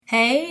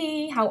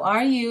Hey, how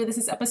are you? This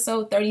is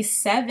episode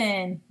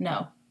 37.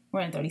 No, we're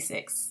in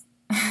 36.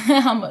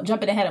 I'm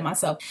jumping ahead of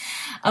myself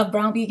of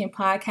Brown Vegan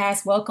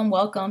Podcast.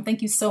 Welcome.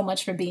 Thank you so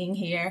much for being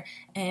here.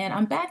 And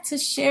I'm back to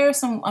share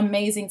some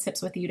amazing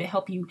tips with you to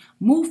help you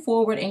move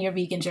forward in your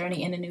vegan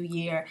journey in the new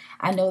year.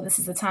 I know this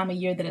is the time of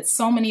year that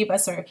so many of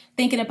us are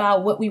thinking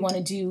about what we want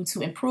to do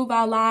to improve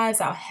our lives,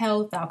 our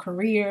health, our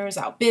careers,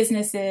 our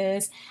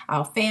businesses,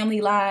 our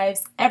family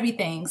lives,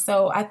 everything.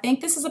 So I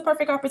think this is a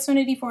perfect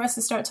opportunity for us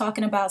to start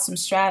talking about some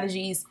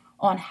strategies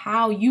on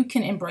how you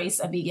can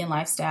embrace a vegan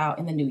lifestyle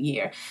in the new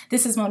year.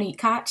 This is Monique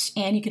Koch,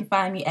 and you can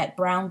find me at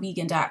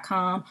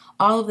brownvegan.com.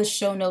 All of the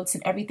show notes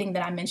and everything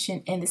that I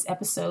mentioned in this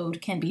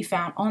episode can be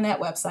found on that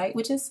website,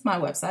 which is my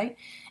website.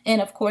 And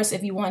of course,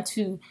 if you want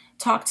to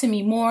talk to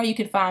me more, you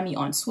can find me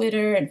on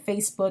Twitter and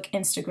Facebook,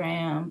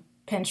 Instagram,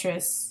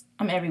 Pinterest.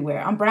 I'm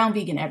everywhere. I'm Brown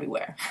Vegan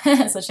everywhere.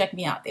 So check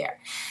me out there.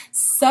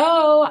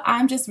 So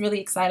I'm just really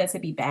excited to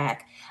be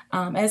back.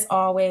 As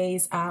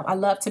always, I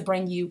love to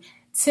bring you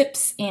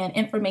tips and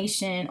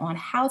information on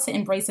how to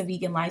embrace a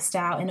vegan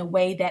lifestyle in a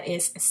way that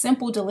is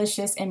simple,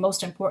 delicious, and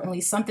most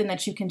importantly, something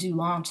that you can do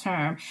long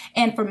term.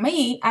 And for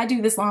me, I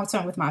do this long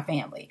term with my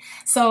family.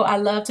 So I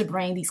love to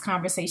bring these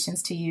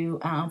conversations to you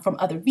from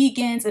other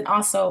vegans. And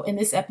also in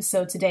this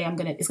episode today,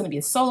 it's going to be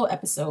a solo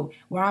episode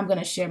where I'm going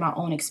to share my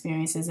own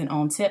experiences and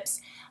own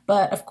tips.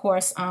 But of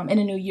course, in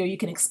the new year, you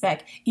can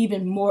expect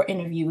even more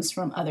interviews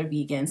from other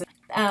vegans.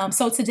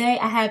 So today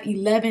I have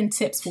 11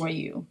 tips for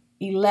you.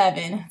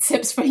 11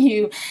 tips for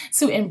you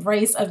to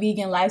embrace a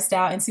vegan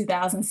lifestyle in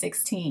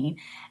 2016.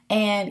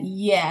 And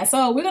yeah,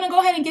 so we're going to go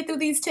ahead and get through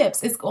these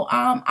tips.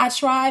 I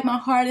tried my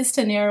hardest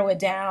to narrow it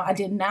down. I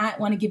did not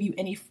want to give you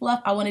any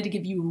fluff. I wanted to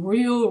give you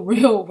real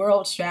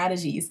world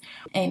strategies.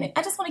 And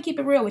I just want to keep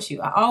it real with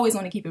you. I always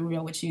want to keep it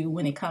real with you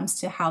when it comes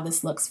to how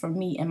this looks for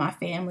me and my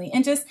family,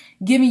 and just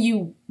giving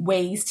you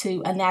ways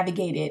to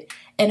navigate it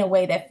in a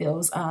way that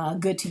feels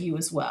good to you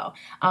as well.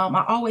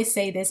 I always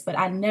say this, but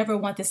I never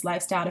want this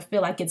lifestyle to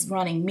feel like it's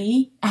running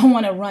me. I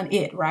want to run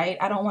it, right?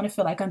 I don't want to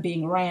feel like I'm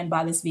being ran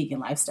by this vegan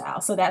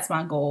lifestyle. So that's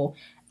my goal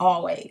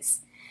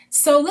always.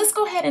 So let's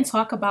go ahead and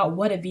talk about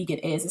what a vegan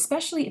is,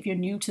 especially if you're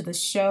new to the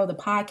show, the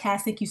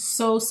podcast. Thank you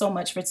so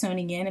much for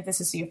tuning in if this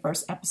is your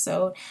first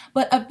episode.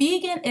 But a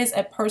vegan is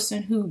a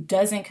person who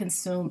doesn't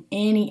consume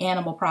any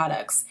animal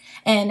products.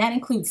 And that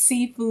includes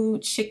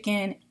seafood,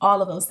 chicken,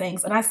 all of those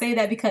things. And I say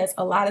that because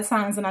a lot of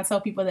times when I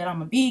tell people that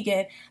I'm a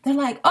vegan, they're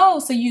like, oh,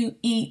 so you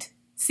eat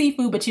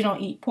seafood, but you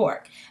don't eat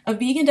pork. A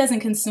vegan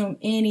doesn't consume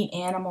any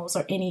animals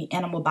or any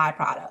animal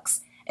byproducts.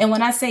 And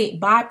when I say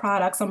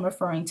byproducts, I'm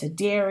referring to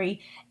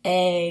dairy,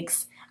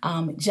 eggs,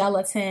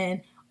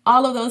 gelatin,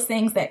 all of those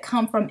things that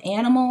come from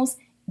animals.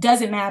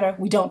 Doesn't matter.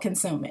 We don't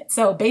consume it.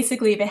 So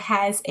basically, if it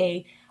has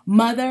a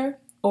mother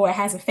or it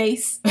has a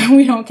face,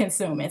 we don't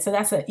consume it. So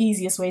that's the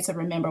easiest way to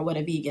remember what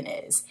a vegan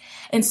is.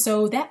 And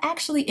so that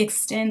actually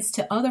extends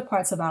to other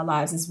parts of our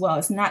lives as well.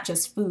 It's not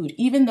just food.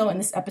 Even though in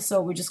this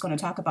episode, we're just going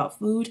to talk about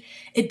food,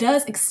 it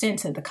does extend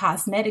to the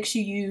cosmetics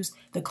you use,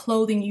 the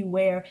clothing you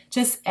wear,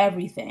 just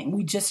everything.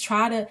 We just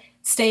try to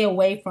stay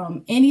away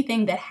from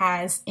anything that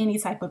has any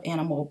type of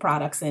animal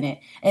products in it.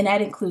 And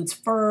that includes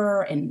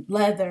fur and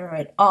leather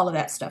and all of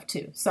that stuff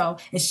too. So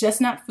it's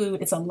just not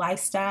food. It's a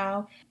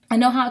lifestyle. I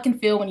know how it can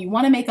feel when you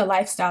want to make a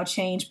lifestyle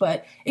change,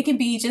 but it can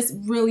be just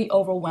really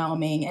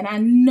overwhelming. And I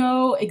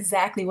know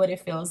exactly what it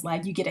feels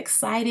like. You get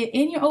excited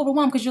and you're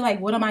overwhelmed because you're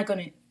like, what am I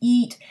going to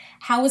eat?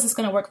 How is this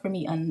going to work for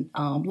me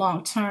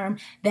long term?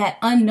 That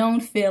unknown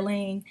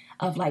feeling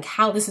of like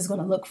how this is going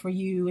to look for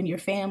you and your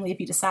family if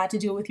you decide to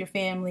do it with your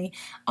family.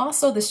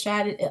 Also the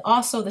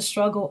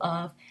struggle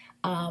of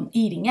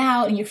eating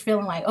out, and you're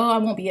feeling like, oh, I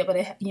won't be able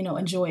to,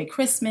 enjoy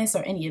Christmas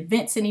or any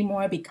events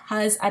anymore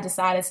because I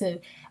decided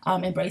to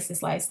embrace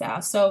this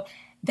lifestyle. So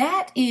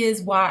that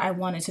is why I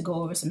wanted to go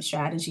over some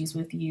strategies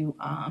with you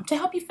to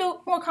help you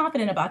feel more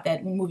confident about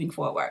that moving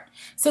forward.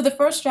 So the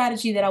first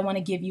strategy that I want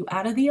to give you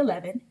out of the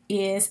 11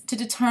 is to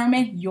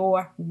determine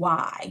your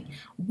why.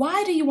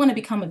 Why do you want to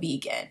become a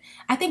vegan?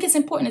 I think it's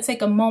important to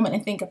take a moment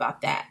and think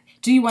about that.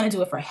 Do you want to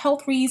do it for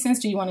health reasons?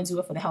 Do you want to do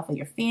it for the health of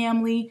your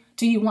family?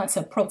 Do you want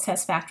to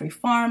protest factory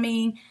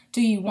farming?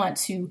 Do you want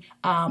to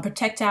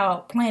protect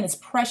our planet's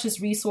precious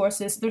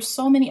resources? There's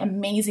so many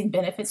amazing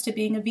benefits to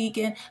being a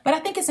vegan, but I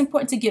think it's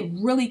important to get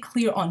really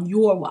clear on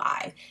your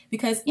why,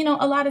 because,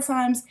 a lot of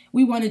times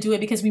we want to do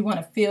it because we want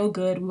to feel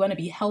good, we want to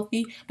be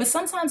healthy, but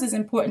sometimes it's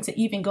important to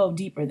even go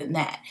deeper than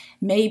that.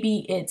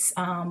 Maybe it's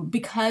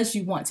because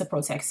you want to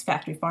protect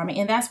factory farming,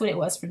 and that's what it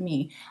was for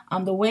me.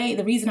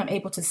 The reason I'm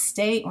able to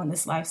stay on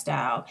this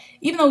lifestyle,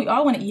 even though we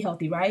all want to eat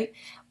healthy, right?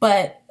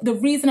 But the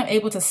reason I'm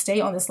able to stay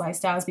on this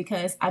lifestyle is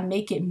because I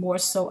make it more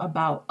so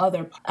about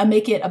other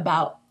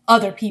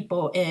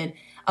people in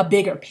a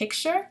bigger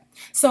picture.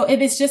 So if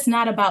it's just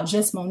not about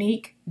just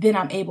Monique, then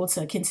I'm able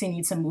to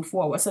continue to move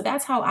forward. So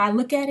that's how I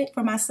look at it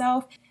for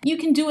myself. You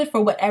can do it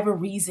for whatever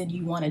reason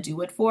you want to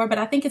do it for, but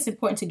I think it's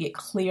important to get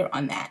clear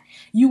on that.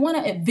 You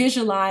want to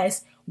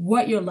visualize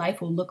what your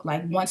life will look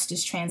like once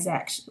this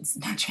transition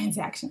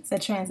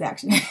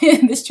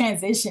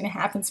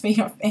happens for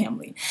your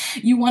family.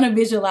 You want to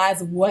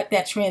visualize what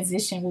that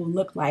transition will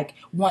look like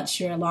once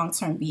you're a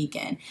long-term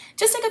vegan.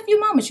 Just take a few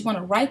moments. You want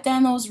to write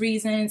down those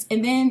reasons,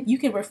 and then you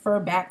can refer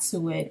back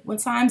to it when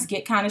times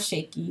get kind of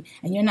shaky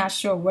and you're not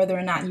sure whether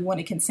or not you want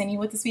to continue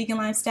with this vegan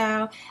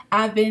lifestyle.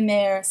 I've been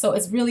there. So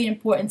it's really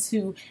important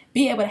to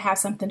be able to have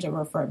something to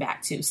refer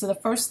back to. So the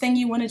first thing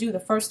you want to do, the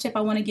first tip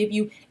I want to give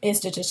you is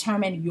to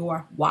determine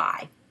your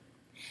why.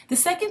 The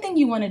second thing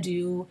you want to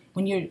do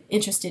when you're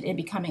interested in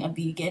becoming a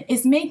vegan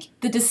is make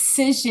the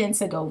decision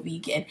to go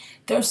vegan.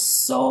 There's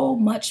so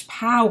much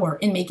power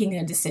in making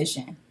a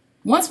decision.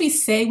 Once we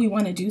say we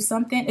want to do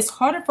something, it's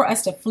harder for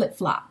us to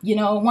flip-flop.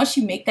 Once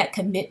you make that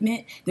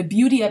commitment, the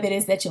beauty of it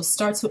is that you'll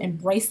start to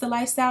embrace the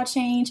lifestyle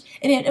change,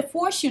 and it'll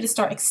force you to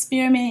start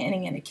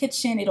experimenting in the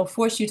kitchen. It'll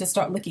force you to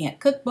start looking at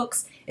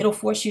cookbooks. It'll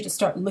force you to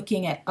start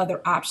looking at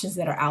other options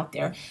that are out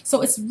there.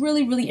 So it's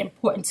really, really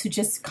important to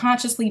just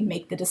consciously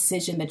make the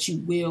decision that you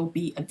will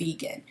be a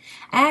vegan.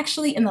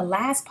 Actually, in the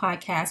last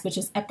podcast, which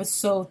is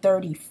episode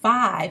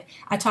 35,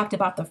 I talked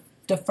about the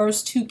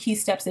first 2 key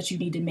steps that you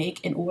need to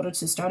make in order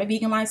to start a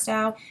vegan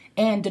lifestyle,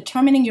 and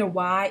determining your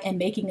why and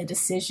making a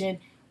decision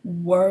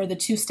were the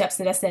 2 steps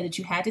that I said that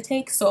you had to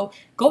take. So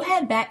go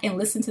ahead back and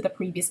listen to the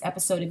previous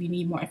episode if you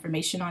need more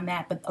information on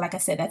that. But like I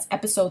said, that's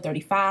episode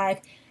 35.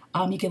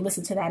 You can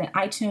listen to that in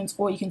iTunes,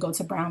 or you can go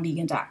to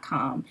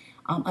brownvegan.com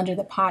under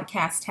the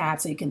podcast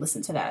tab so you can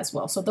listen to that as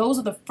well. So those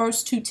are the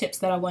first 2 tips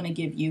that I want to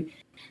give you.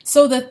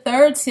 So the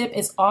third tip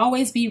is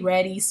always be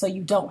ready so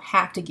you don't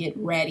have to get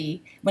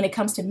ready when it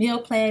comes to meal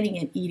planning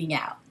and eating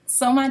out.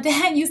 So my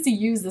dad used to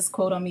use this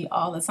quote on me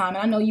all the time. And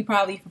I know you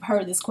probably have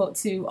heard this quote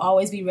too,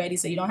 always be ready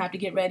so you don't have to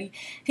get ready.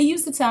 He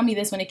used to tell me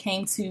this when it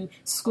came to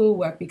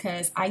schoolwork,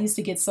 because I used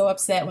to get so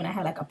upset when I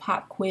had like a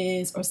pop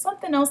quiz or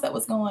something else that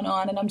was going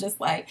on. And I'm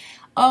just like,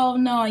 oh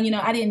no,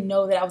 I didn't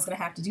know that I was going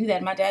to have to do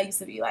that. My dad used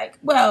to be like,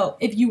 well,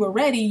 if you were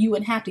ready, you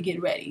wouldn't have to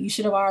get ready. You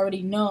should have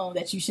already known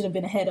that you should have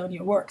been ahead on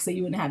your work so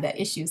you wouldn't have that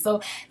issue.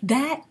 So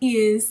that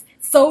is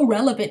so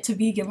relevant to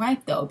vegan life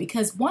though,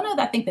 because one of,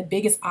 I think, the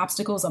biggest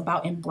obstacles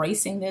about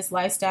embracing this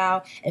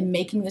lifestyle and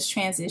making this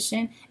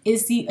transition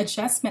is the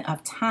adjustment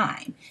of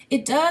time.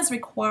 It does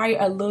require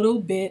a little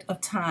bit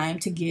of time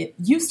to get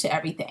used to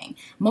everything.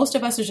 Most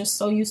of us are just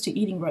so used to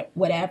eating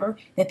whatever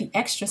that the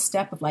extra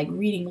step of like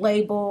reading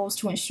labels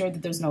to ensure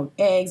that there's no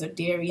eggs or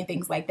dairy and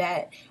things like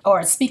that,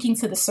 or speaking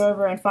to the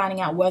server and finding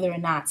out whether or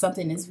not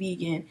something is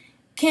vegan,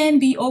 can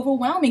be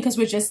overwhelming because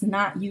we're just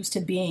not used to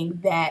being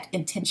that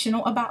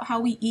intentional about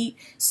how we eat.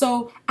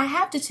 So I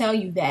have to tell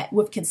you that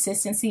with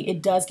consistency,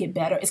 it does get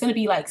better. It's going to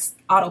be like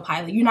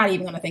autopilot. You're not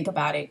even going to think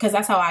about it, because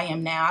that's how I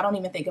am now. I don't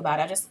even think about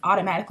it. I just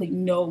automatically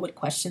know what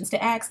questions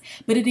to ask.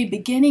 But at the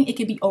beginning, it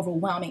can be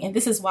overwhelming. And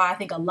this is why I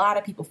think a lot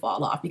of people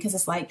fall off, because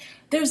it's like,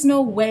 there's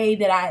no way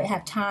that I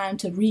have time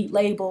to read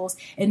labels,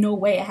 and no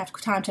way I have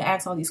time to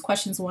ask all these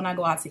questions when I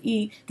go out to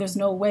eat. There's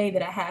no way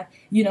that I have,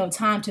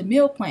 time to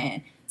meal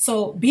plan.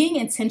 So being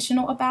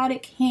intentional about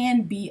it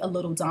can be a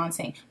little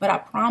daunting, but I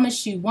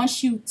promise you,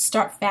 once you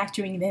start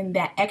factoring in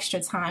that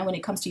extra time when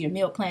it comes to your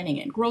meal planning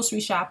and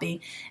grocery shopping,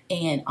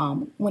 and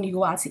when you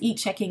go out to eat,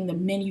 checking the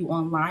menu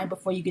online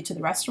before you get to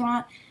the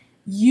restaurant,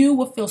 you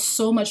will feel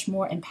so much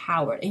more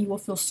empowered, and you'll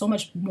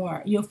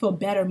feel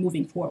better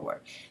moving forward.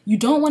 You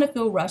don't want to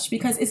feel rushed,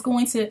 because it's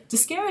going to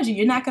discourage you.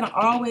 You're not going to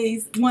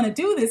always want to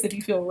do this if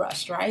you feel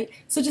rushed, right?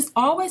 So just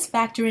always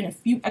factor in a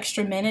few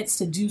extra minutes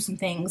to do some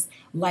things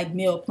like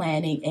meal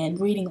planning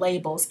and reading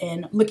labels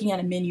and looking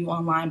at a menu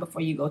online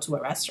before you go to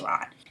a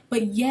restaurant.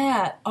 But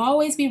yeah,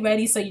 always be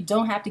ready so you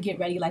don't have to get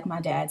ready, like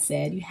my dad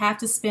said. You have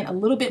to spend a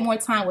little bit more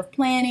time with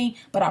planning,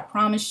 but I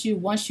promise you,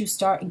 once you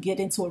start and get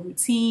into a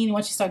routine,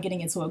 once you start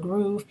getting into a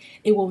groove,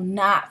 it will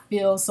not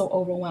feel so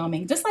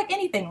overwhelming, just like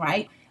anything,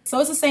 right? So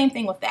it's the same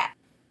thing with that.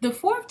 The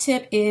fourth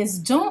tip is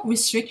don't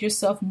restrict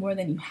yourself more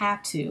than you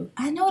have to.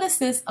 I notice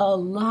this a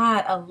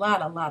lot.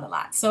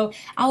 So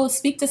I will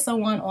speak to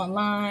someone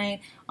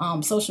online,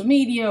 social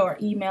media or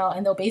email,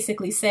 and they'll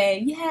basically say,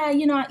 yeah,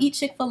 I eat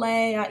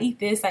Chick-fil-A, I eat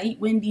this, I eat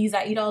Wendy's,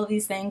 I eat all of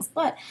these things,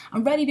 but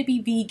I'm ready to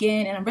be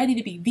vegan, and I'm ready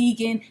to be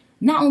vegan.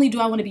 Not only do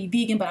I want to be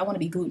vegan, but I want to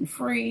be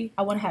gluten-free.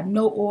 I want to have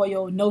no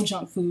oil, no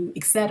junk food,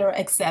 et cetera,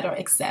 et cetera,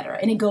 et cetera.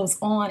 And it goes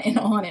on and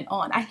on and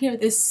on. I hear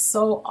this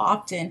so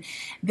often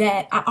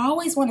that I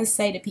always want to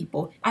say to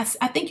people, I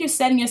think you're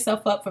setting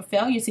yourself up for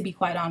failure, to be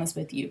quite honest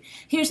with you.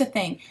 Here's the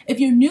thing. If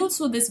you're new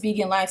to this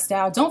vegan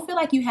lifestyle, don't feel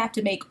like you have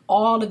to make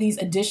all of these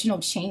additional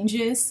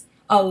changes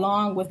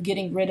along with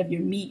getting rid of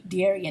your meat,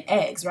 dairy, and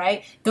eggs,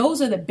 right? Those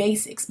are the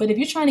basics. But if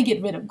you're trying to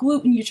get rid of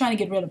gluten, you're trying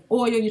to get rid of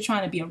oil, you're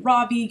trying to be a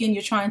raw vegan,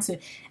 you're trying to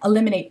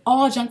eliminate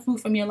all junk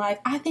food from your life,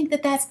 I think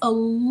that that's a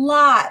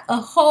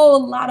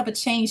whole lot of a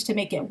change to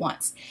make at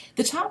once.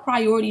 The top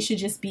priority should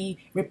just be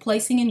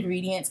replacing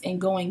ingredients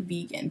and going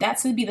vegan. That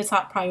should be the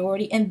top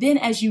priority. And then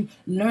as you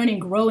learn and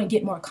grow and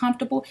get more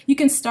comfortable, you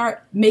can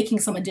start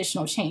making some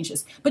additional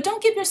changes. But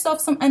don't give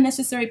yourself some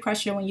unnecessary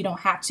pressure when you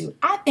don't have to.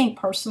 I think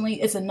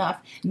personally it's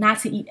enough not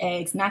not to eat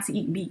eggs, not to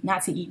eat meat,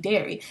 not to eat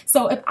dairy.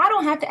 So if I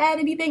don't have to add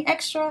anything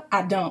extra,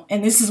 I don't.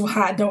 And this is why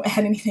I don't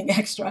add anything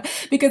extra,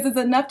 because it's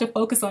enough to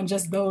focus on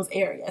just those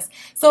areas.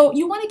 So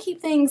you want to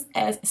keep things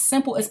as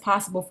simple as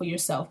possible for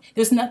yourself.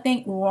 There's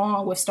nothing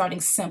wrong with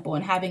starting simple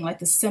and having like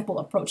the simple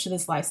approach to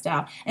this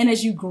lifestyle. And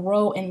as you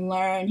grow and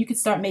learn, you can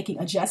start making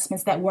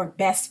adjustments that work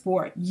best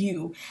for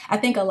you. I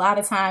think a lot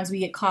of times we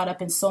get caught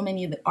up in so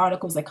many of the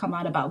articles that come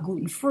out about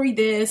gluten-free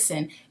this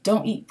and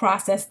don't eat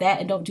processed that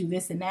and don't do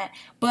this and that.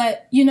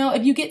 But,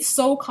 if you get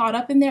so caught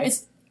up in there,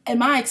 it's, in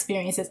my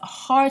experience, it's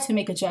hard to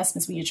make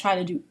adjustments when you try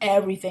to do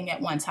everything at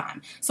one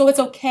time. So it's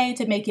okay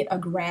to make it a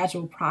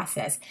gradual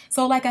process.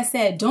 So like I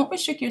said, don't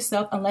restrict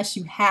yourself unless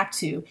you have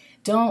to.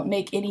 Don't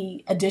make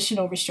any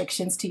additional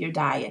restrictions to your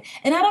diet.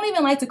 And I don't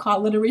even like to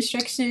call it a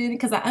restriction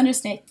because I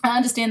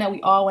understand that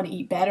we all want to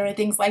eat better and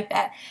things like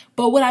that.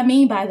 But what I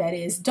mean by that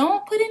is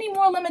don't put any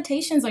more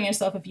limitations on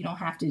yourself if you don't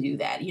have to do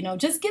that.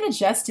 Just get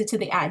adjusted to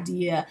the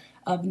idea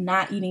of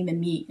not eating the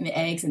meat and the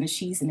eggs and the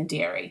cheese and the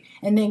dairy,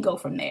 and then go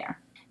from there.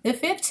 The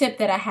fifth tip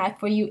that I have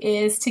for you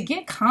is to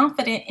get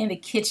confident in the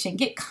kitchen,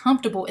 get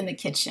comfortable in the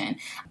kitchen.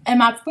 In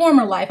my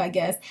former life, I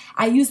guess,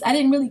 I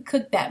didn't really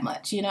cook that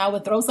much. I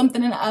would throw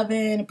something in the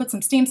oven and put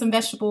some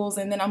vegetables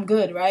and then I'm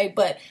good, right?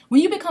 But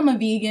when you become a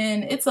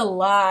vegan, it's a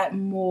lot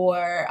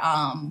more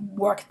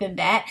work than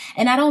that.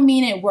 And I don't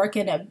mean it work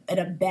in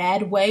a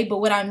bad way, but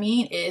what I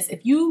mean is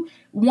if you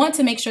want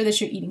to make sure that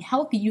you're eating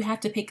healthy, you have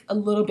to pick a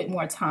little bit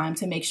more time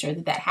to make sure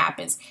that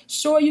happens.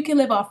 Sure, you can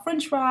live off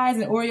French fries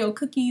and Oreo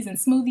cookies and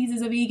smoothies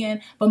as a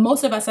vegan, but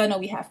most of us, I know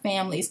we have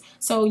families.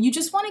 So you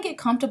just want to get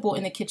comfortable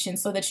in the kitchen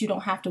so that you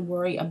don't have to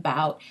worry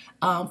about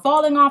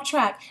falling off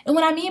track. And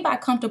what I mean by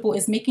comfortable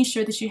is making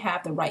sure that you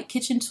have the right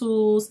kitchen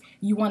tools.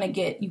 You're going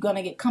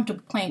to get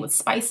comfortable playing with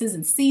spices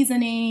and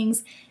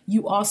seasonings.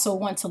 You also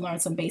want to learn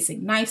some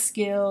basic knife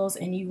skills,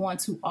 and you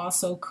want to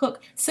also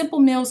cook simple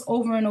meals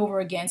over and over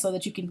again so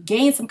that you can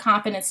gain some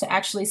confidence to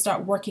actually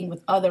start working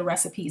with other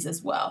recipes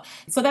as well.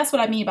 So that's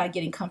what I mean by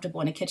getting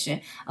comfortable in the kitchen.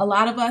 A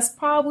lot of us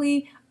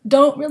probably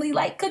don't really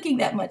like cooking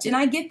that much. And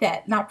I get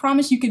that. And I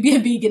promise you could be a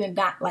vegan and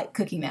not like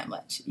cooking that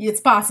much.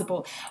 It's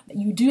possible.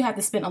 You do have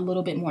to spend a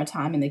little bit more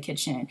time in the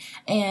kitchen.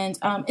 And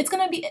it's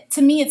going to be,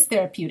 to me, it's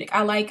therapeutic.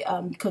 I like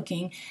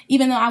cooking,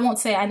 even though I won't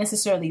say I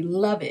necessarily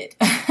love it.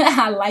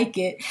 I like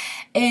it.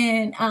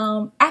 And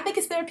I think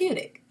it's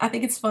therapeutic. I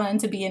think it's fun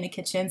to be in the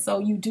kitchen. So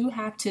you do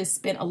have to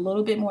spend a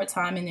little bit more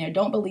time in there.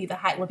 Don't believe the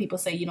hype where people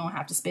say you don't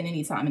have to spend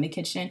any time in the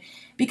kitchen.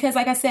 Because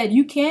like I said,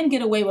 you can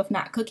get away with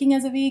not cooking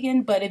as a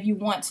vegan. But if you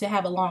want to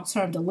have a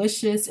long-term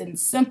delicious and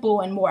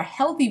simple and more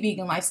healthy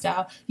vegan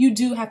lifestyle, you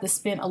do have to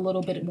spend a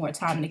little bit more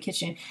time in the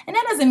kitchen. And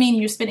that doesn't mean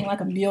you're spending like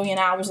 1,000,000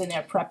 hours in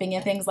there prepping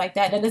and things like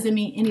that. That doesn't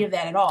mean any of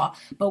that at all.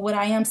 But what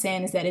I am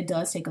saying is that it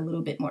does take a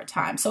little bit more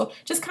time. So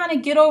just kind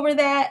of get over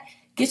that.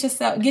 Get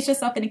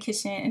yourself in the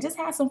kitchen and just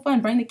have some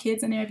fun. Bring the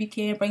kids in there if you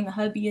can. Bring the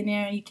hubby in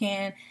there if you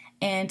can.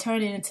 And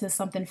turn it into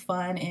something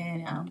fun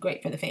and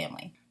great for the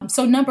family.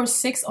 So number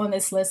 6 on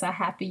this list I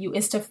have for you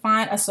is to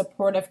find a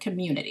supportive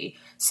community.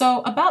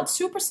 So about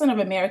 2% of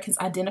Americans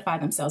identify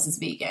themselves as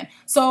vegan.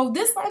 So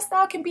this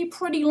lifestyle can be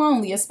pretty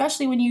lonely,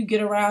 especially when you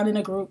get around in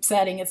a group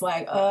setting. It's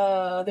like,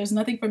 there's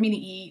nothing for me to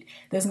eat.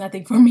 There's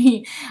nothing for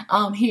me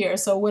here.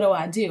 So what do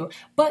I do?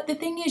 But the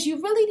thing is, you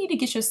really need to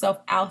get yourself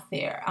out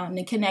there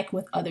and connect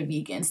with other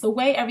vegans. The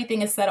way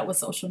everything is set up with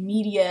social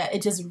media,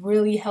 it just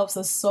really helps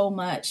us so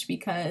much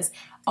because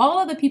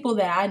all of the people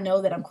that I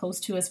know that I'm close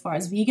to as far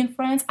as vegan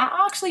friends,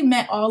 I actually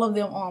met all of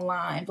them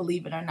online,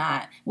 believe it or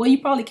not. Well,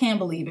 you probably can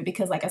believe it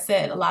because like I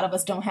said, a lot of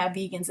us don't have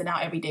vegans in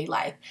our everyday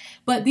life.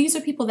 But these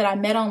are people that I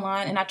met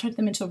online and I turned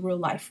them into real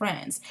life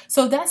friends.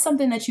 So that's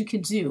something that you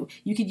could do.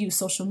 You could use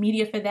social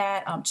media for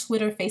that,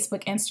 Twitter,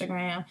 Facebook,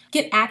 Instagram.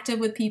 Get active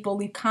with people,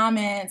 leave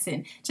comments,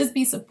 and just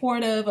be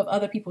supportive of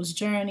other people's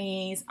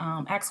journeys.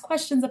 Ask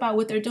questions about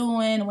what they're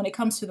doing. And when it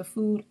comes to the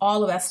food,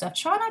 all of that stuff.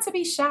 Try not to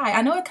be shy.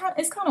 I know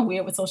it's kind of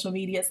weird with social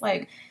media. It's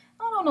like,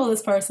 I don't know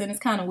this person. It's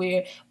kind of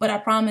weird. But I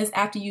promise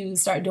after you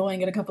start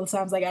doing it a couple of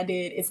times like I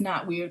did, it's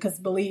not weird because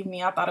believe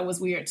me, I thought it was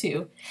weird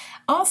too.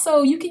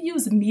 Also, you can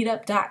use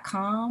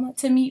meetup.com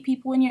to meet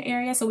people in your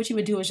area. So what you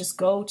would do is just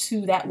go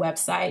to that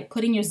website,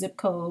 put in your zip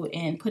code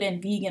and put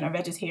in vegan or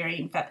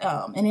vegetarian,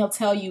 and they'll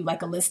tell you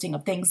like a listing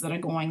of things that are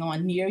going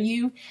on near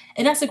you.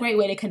 And that's a great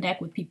way to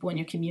connect with people in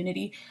your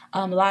community.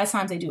 A lot of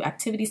times they do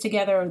activities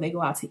together or they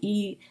go out to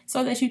eat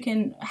so that you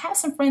can have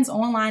some friends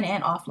online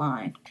and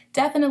offline.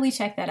 Definitely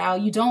check that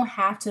out. You don't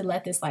have to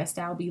let this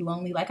lifestyle be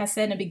lonely. Like I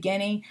said in the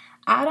beginning,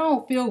 I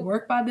don't feel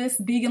worked by this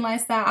vegan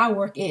lifestyle. I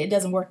work it. It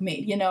doesn't work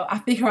me. I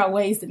figure out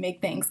ways to make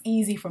things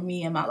easy for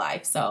me in my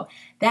life. So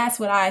that's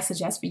what I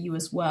suggest for you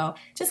as well.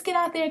 Just get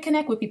out there and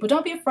connect with people.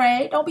 Don't be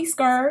afraid. Don't be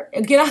scared.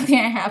 Get out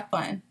there and have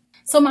fun.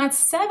 So my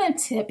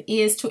seventh tip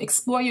is to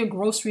explore your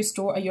grocery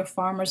store or your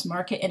farmer's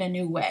market in a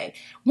new way.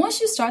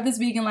 Once you start this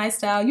vegan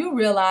lifestyle, you'll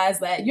realize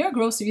that your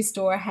grocery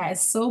store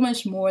has so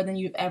much more than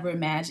you've ever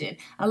imagined.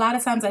 A lot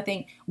of times I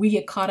think we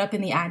get caught up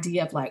in the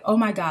idea of like, oh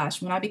my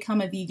gosh, when I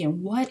become a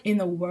vegan, what in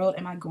the world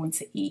am I going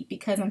to eat?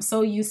 Because I'm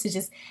so used to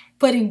just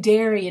putting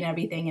dairy in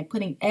everything and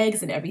putting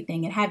eggs in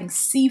everything and having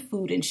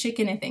seafood and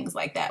chicken and things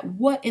like that.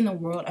 What in the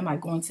world am I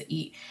going to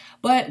eat?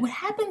 But what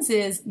happens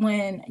is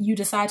when you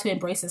decide to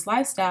embrace this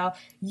lifestyle,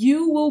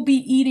 you will be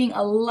eating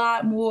a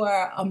lot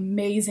more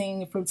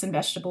amazing fruits and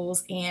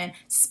vegetables and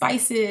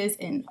spices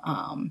and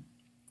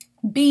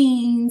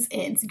beans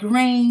and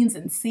grains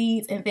and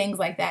seeds and things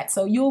like that.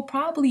 So you'll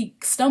probably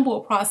stumble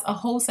across a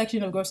whole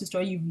section of grocery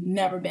store you've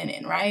never been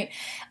in, right?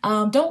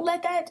 Don't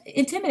let that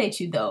intimidate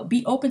you though.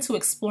 Be open to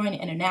exploring the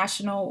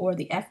international or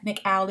the ethnic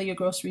aisle of your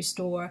grocery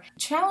store.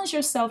 Challenge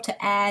yourself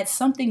to add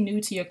something new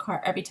to your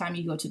cart every time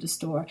you go to the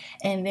store,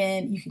 and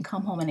then you can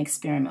come home and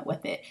experiment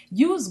with it.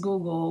 Use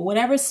Google,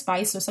 whatever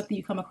spice or something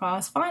you come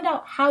across, find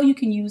out how you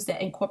can use that,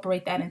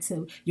 incorporate that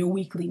into your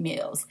weekly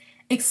meals.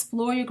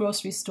 Explore your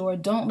grocery store.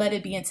 Don't let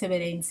it be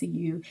intimidating to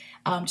you.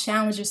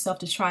 Challenge yourself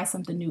to try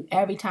something new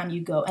every time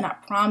you go. And I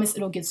promise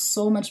it'll get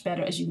so much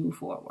better as you move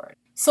forward.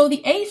 So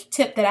the eighth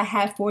tip that I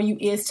have for you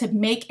is to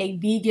make a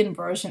vegan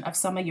version of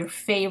some of your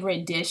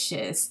favorite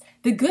dishes.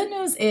 The good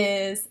news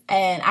is,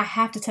 and I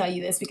have to tell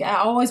you this because I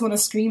always want to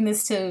scream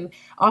this to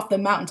off the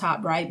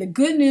mountaintop, right? The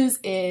good news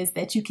is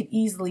that you can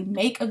easily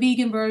make a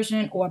vegan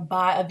version or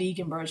buy a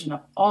vegan version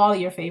of all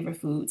your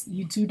favorite foods.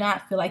 You do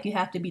not feel like you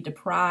have to be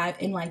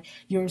deprived and like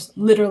you're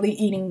literally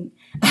eating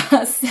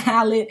a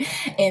salad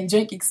and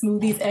drinking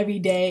smoothies every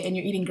day and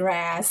you're eating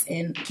grass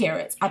and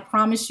carrots. I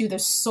promise you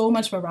there's so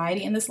much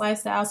variety in this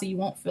lifestyle, so you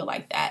won't feel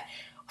like that.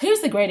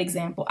 Here's a great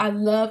example. I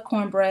love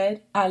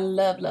cornbread. I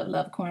love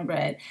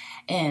cornbread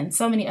and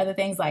so many other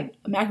things like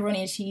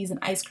macaroni and cheese and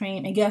ice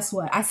cream. And guess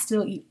what? I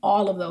still eat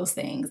all of those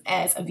things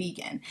as a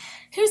vegan.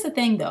 Here's the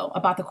thing though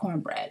about the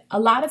cornbread. A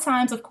lot of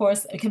times, of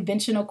course, a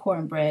conventional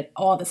cornbread,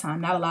 all the time,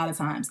 not a lot of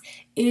times,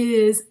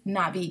 is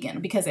not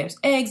vegan because there's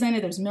eggs in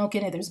it, there's milk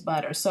in it, there's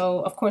butter.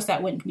 So of course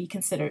that wouldn't be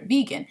considered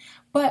vegan.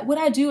 But what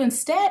I do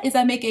instead is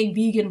I make a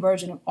vegan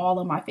version of all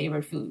of my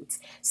favorite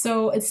foods.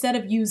 So instead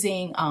of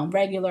using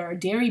regular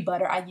dairy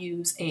butter, I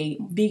use a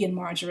vegan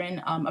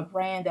margarine. A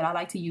brand that I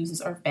like to use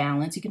is Earth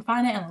Balance. You can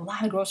find it in a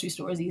lot of grocery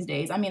stores these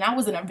days. I mean, I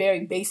was in a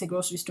very basic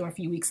grocery store a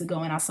few weeks ago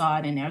and I saw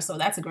it in there. So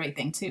that's a great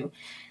thing too.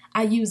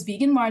 I use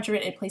vegan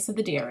margarine in place of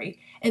the dairy.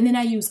 And then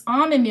I use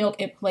almond milk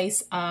in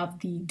place of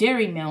the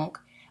dairy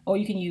milk. Or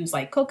you can use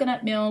like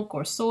coconut milk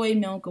or soy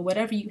milk or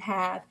whatever you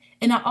have.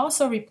 And I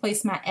also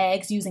replace my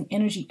eggs using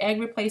Energy Egg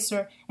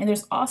Replacer. And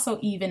there's also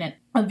even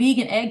a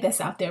vegan egg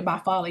that's out there by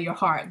Follow Your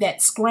Heart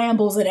that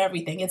scrambles and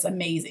everything. It's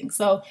amazing.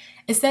 So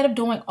instead of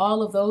doing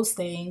all of those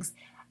things,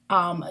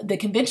 the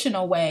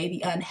conventional way,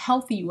 the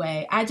unhealthy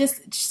way, I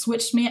just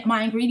switched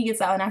my ingredients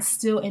out and I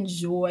still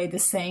enjoy the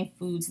same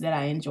foods that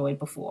I enjoyed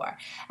before.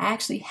 I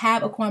actually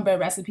have a cornbread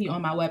recipe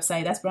on my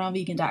website. That's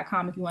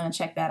brownvegan.com if you want to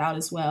check that out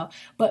as well.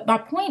 But my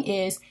point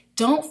is,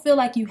 don't feel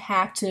like you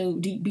have to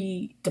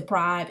be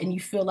deprived and you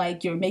feel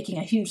like you're making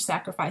a huge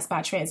sacrifice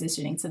by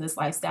transitioning to this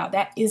lifestyle.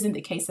 That isn't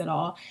the case at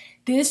all.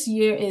 This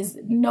year is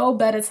no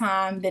better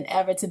time than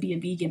ever to be a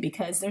vegan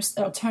because there's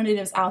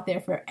alternatives out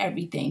there for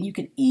everything. You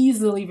can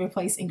easily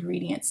replace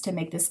ingredients to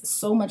make this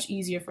so much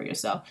easier for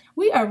yourself.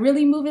 We are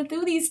really moving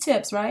through these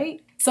tips,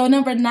 right? So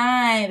number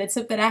 9, the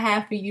tip that I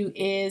have for you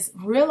is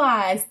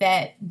realize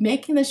that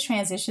making this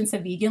transition to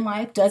vegan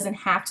life doesn't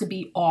have to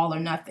be all or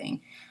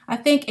nothing. I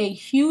think a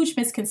huge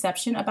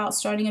misconception about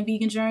starting a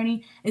vegan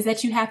journey is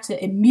that you have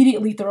to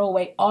immediately throw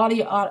away all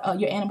your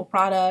animal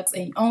products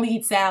and only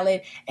eat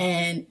salad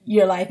and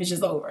your life is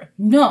just over.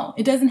 No,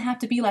 it doesn't have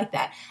to be like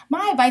that.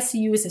 My advice to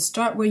you is to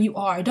start where you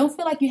are. Don't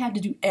feel like you have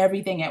to do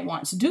everything at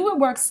once. Do what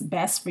works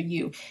best for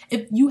you.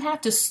 If you have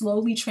to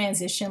slowly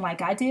transition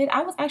like I did,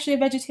 I was actually a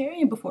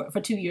vegetarian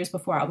for 2 years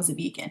before I was a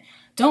vegan.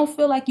 Don't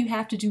feel like you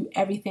have to do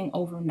everything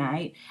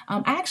overnight.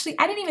 I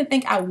didn't even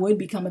think I would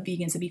become a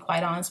vegan, to be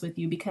quite honest with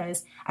you,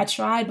 because I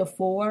tried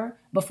before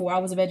I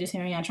was a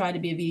vegetarian, I tried to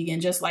be a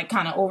vegan, just like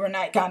kind of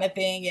overnight kind of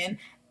thing. And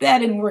that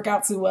didn't work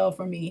out too well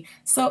for me.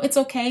 So it's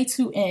okay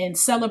to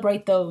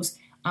celebrate those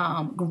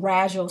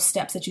gradual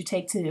steps that you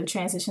take to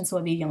transition to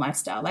a vegan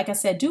lifestyle. Like I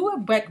said, do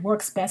what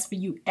works best for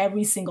you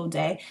every single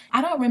day.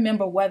 I don't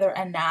remember whether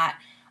or not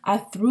I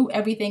threw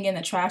everything in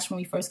the trash when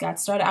we first got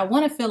started. I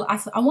want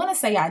to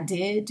say I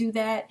did do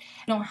that.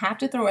 You don't have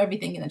to throw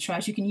everything in the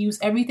trash. You can use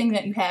everything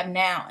that you have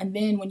now. And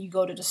then when you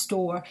go to the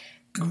store,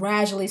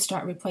 gradually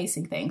start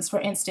replacing things. For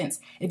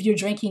instance, if you're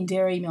drinking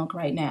dairy milk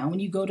right now,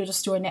 when you go to the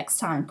store next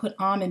time, put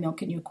almond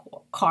milk in your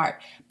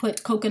cart,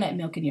 put coconut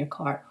milk in your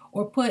cart,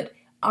 or put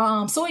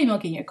soy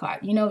milk in your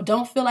cart.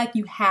 Don't feel like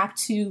you have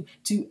to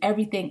do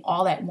everything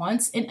all at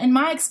once. In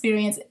my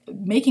experience,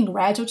 making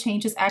gradual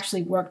changes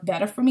actually worked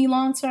better for me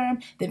long term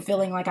than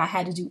feeling like I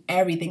had to do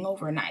everything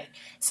overnight.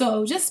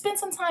 So just spend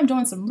some time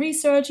doing some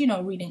research,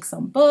 reading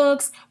some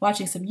books,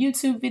 watching some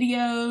YouTube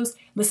videos,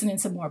 listening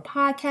to more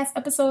podcast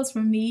episodes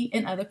from me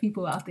and other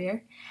people out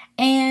there,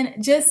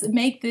 and just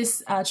make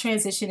this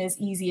transition as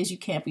easy as you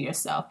can for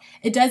yourself.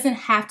 It doesn't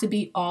have to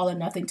be all or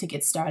nothing to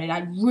get started.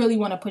 I really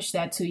want to push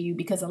that to you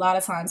because a lot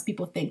of times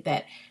people think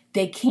that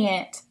they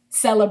can't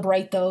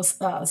celebrate those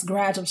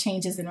gradual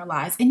changes in their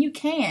lives. And you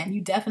can,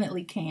 you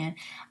definitely can.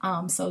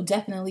 So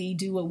definitely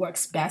do what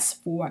works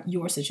best for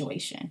your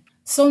situation.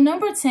 So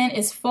number 10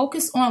 is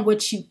focus on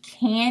what you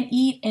can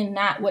eat and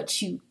not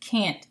what you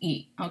can't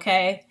eat.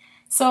 Okay.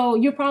 So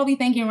you're probably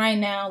thinking right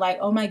now, like,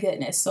 oh my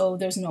goodness, so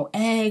there's no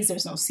eggs,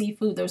 there's no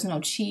seafood, there's no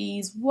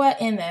cheese.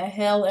 What in the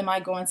hell am I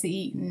going to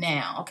eat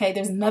now? Okay,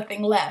 there's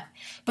nothing left.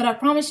 But I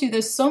promise you,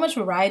 there's so much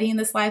variety in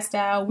this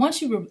lifestyle.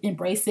 Once you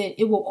embrace it,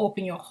 it will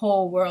open your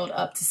whole world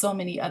up to so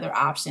many other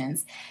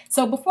options.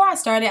 So before I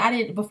started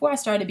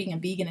being a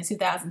vegan in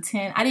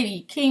 2010, I didn't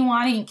eat quinoa,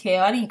 I didn't eat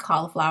kale, I didn't eat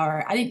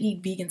cauliflower, I didn't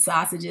eat vegan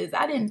sausages,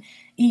 I didn't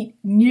eat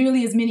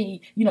nearly as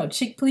many,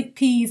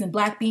 chickpeas and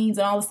black beans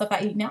and all the stuff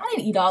I eat now. I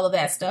didn't eat all of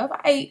that stuff.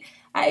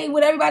 I ate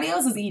what everybody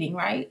else is eating,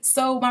 right?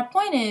 So my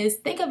point is,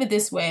 think of it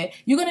this way.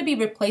 You're going to be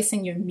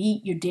replacing your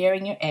meat, your dairy,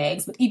 and your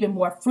eggs with even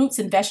more fruits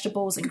and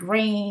vegetables and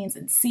grains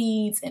and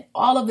seeds and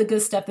all of the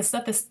good stuff, the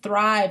stuff that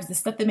thrives, the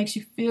stuff that makes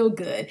you feel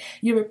good.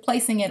 You're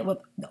replacing it with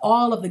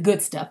all of the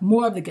good stuff,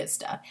 more of the good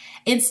stuff.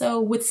 And so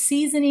with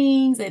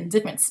seasonings and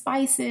different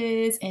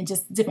spices and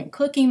just different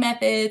cooking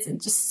methods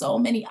and just so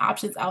many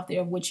options out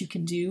there of what you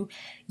can do,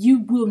 you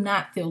will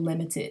not feel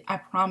limited. I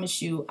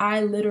promise you.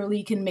 I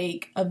literally can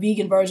make a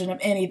vegan version of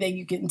anything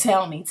you can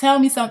tell me. Tell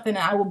me something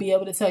and I will be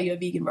able to tell you a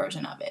vegan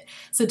version of it.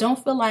 So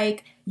don't feel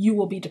like you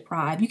will be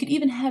deprived. You could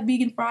even have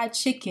vegan fried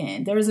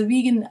chicken. There is a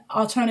vegan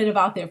alternative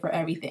out there for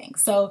everything.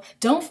 So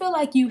don't feel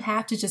like you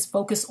have to just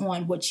focus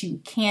on what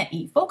you can't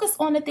eat. Focus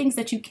on the things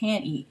that you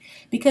can eat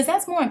because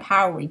that's more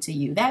empowering to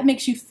you. That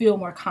makes you feel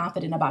more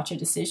confident about your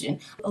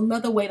decision.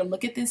 Another way to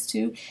look at this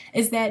too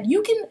is that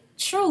you can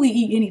truly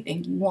eat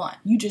anything you want.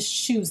 You just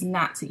choose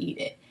not to eat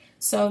it.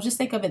 So just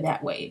think of it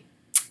that way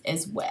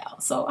as well.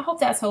 So I hope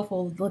that's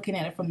helpful looking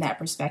at it from that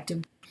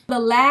perspective. The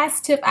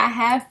last tip I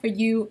have for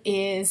you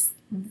is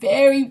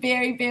very,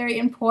 very, very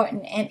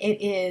important, and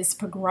it is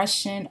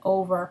progression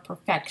over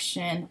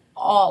perfection.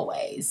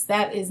 Always.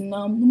 That is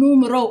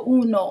numero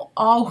uno.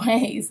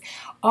 Always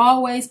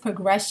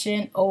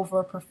progression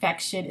over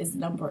perfection is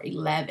number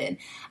 11.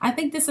 I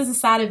think this is a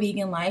side of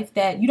vegan life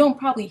that you don't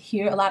probably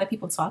hear a lot of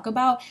people talk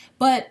about,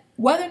 but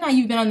whether or not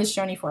you've been on this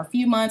journey for a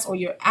few months or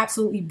you're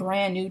absolutely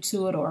brand new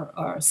to it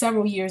or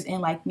several years in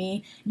like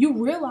me,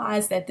 you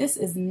realize that this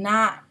is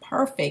not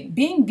perfect.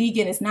 Being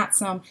vegan is not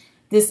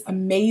this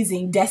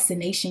amazing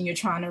destination you're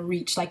trying to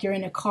reach. Like you're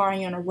in a car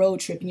and you're on a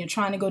road trip and you're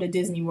trying to go to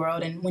Disney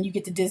World. And when you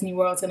get to Disney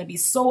World, it's going to be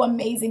so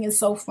amazing and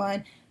so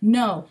fun.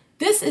 No,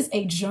 this is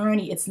a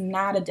journey. It's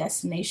not a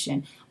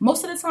destination.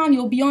 Most of the time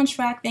you'll be on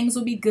track. Things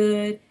will be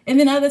good. And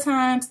then other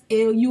times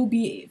you'll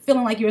be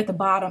feeling like you're at the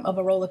bottom of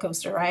a roller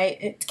coaster, right?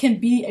 It can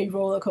be a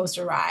roller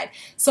coaster ride.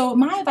 So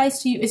my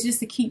advice to you is just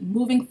to keep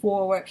moving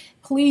forward.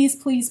 Please,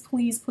 please,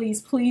 please,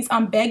 please, please.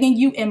 I'm begging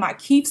you in my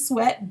Keith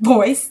Sweat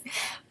voice.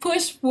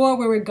 Push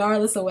forward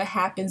regardless of what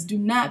happens. Do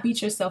not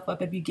beat yourself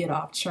up if you get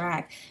off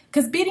track.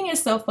 Because beating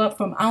yourself up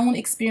from own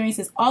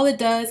experiences, all it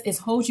does is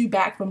hold you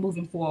back from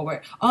moving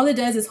forward. All it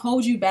does is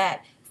hold you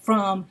back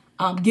from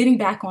getting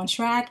back on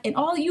track. And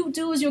all you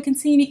do is you'll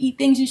continue to eat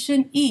things you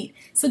shouldn't eat.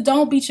 So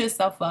don't beat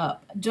yourself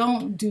up.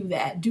 Don't do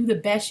that. Do the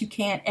best you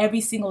can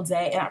every single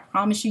day. And I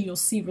promise you'll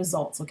see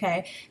results,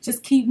 okay?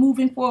 Just keep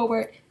moving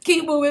forward.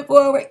 Keep moving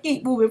forward.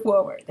 Keep moving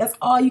forward. That's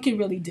all you can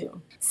really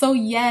do. So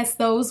yes,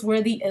 those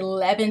were the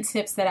 11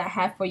 tips that I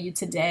have for you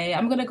today.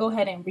 I'm going to go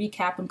ahead and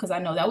recap them because I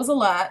know that was a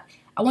lot.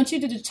 I want you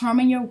to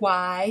determine your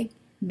why,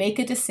 make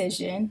a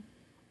decision.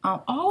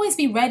 Always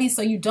be ready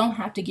so you don't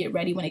have to get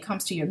ready when it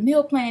comes to your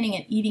meal planning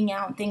and eating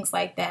out and things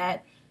like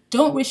that.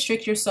 Don't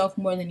restrict yourself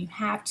more than you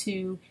have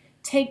to.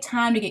 Take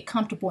time to get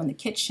comfortable in the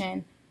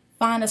kitchen.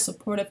 Find a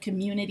supportive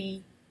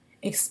community.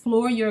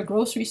 Explore your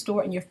grocery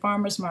store and your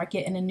farmer's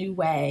market in a new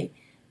way.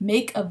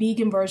 Make a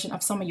vegan version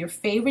of some of your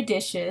favorite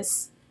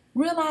dishes.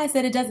 Realize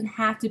that it doesn't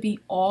have to be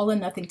all or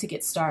nothing to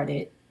get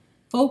started.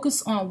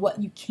 Focus on what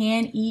you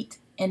can eat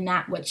and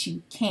not what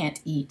you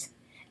can't eat.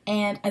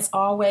 And as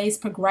always,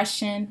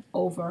 progression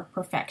over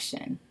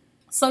perfection.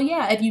 So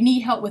yeah, if you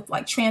need help with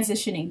like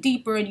transitioning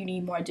deeper and you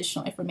need more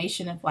additional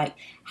information of like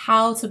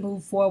how to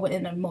move forward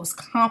in the most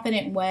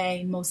confident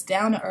way, most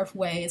down to earth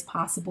way as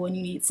possible, and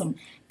you need some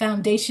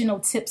foundational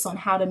tips on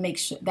how to make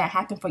sure that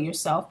happen for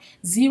yourself,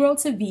 Zero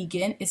to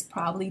Vegan is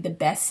probably the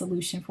best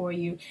solution for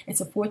you.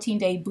 It's a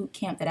 14-day boot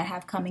camp that I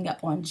have coming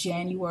up on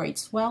January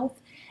 12th.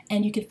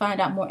 And you can find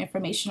out more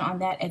information on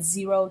that at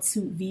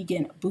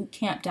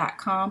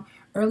zerotoveganbootcamp.com.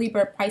 Early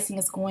bird pricing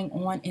is going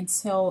on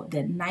until the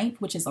 9th,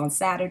 which is on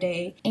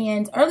Saturday.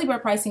 And early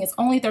bird pricing is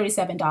only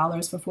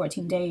 $37 for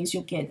 14 days.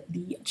 You'll get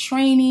the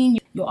training.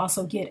 You'll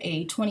also get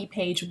a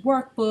 20-page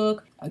workbook,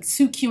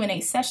 2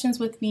 Q&A sessions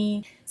with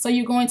me. So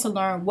you're going to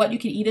learn what you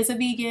can eat as a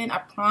vegan. I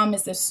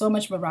promise there's so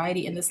much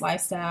variety in this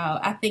lifestyle.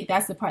 I think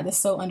that's the part that's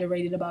so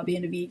underrated about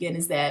being a vegan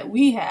is that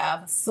we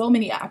have so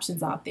many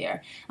options out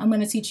there. I'm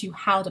going to teach you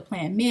how to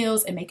plan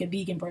meals and make a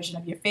vegan version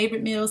of your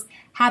favorite meals,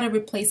 how to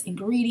replace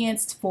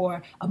ingredients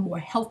for a more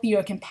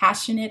healthier,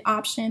 compassionate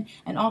option,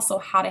 and also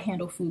how to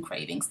handle food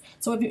cravings.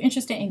 So if you're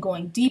interested in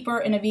going deeper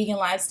in a vegan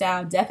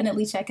lifestyle,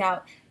 definitely check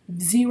out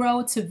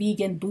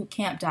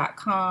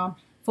zerotoveganbootcamp.com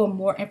for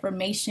more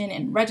information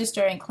and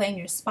register and claim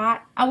your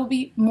spot. I will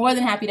be more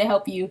than happy to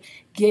help you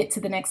get to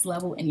the next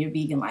level in your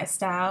vegan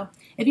lifestyle.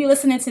 If you're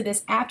listening to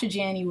this after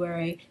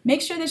January,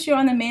 make sure that you're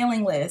on the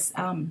mailing list.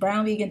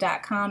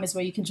 Brownvegan.com is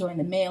where you can join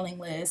the mailing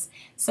list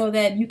so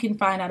that you can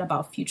find out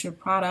about future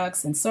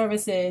products and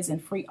services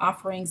and free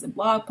offerings and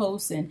blog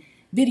posts and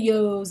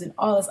videos and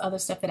all this other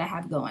stuff that I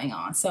have going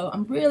on. So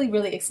I'm really,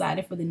 really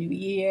excited for the new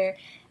year.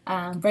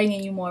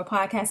 Bringing you more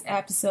podcast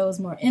episodes,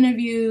 more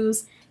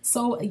interviews.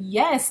 So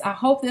yes, I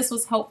hope this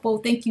was helpful.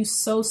 Thank you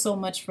so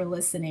much for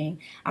listening.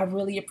 I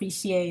really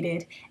appreciate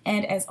it.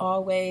 And as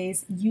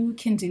always, you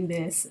can do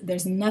this.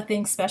 There's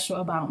nothing special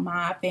about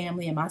my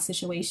family and my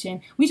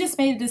situation. We just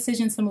made a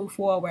decision to move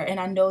forward, and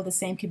I know the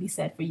same can be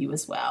said for you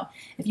as well.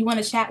 If you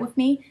want to chat with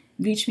me,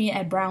 reach me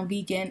at Brown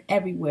Vegan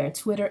everywhere: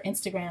 Twitter,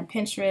 Instagram,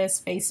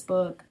 Pinterest,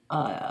 Facebook,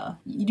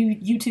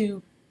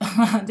 YouTube.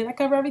 Did I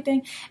cover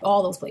everything?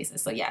 All those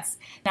places. So yes.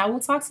 Now we'll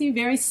talk to you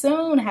very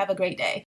soon. Have a great day.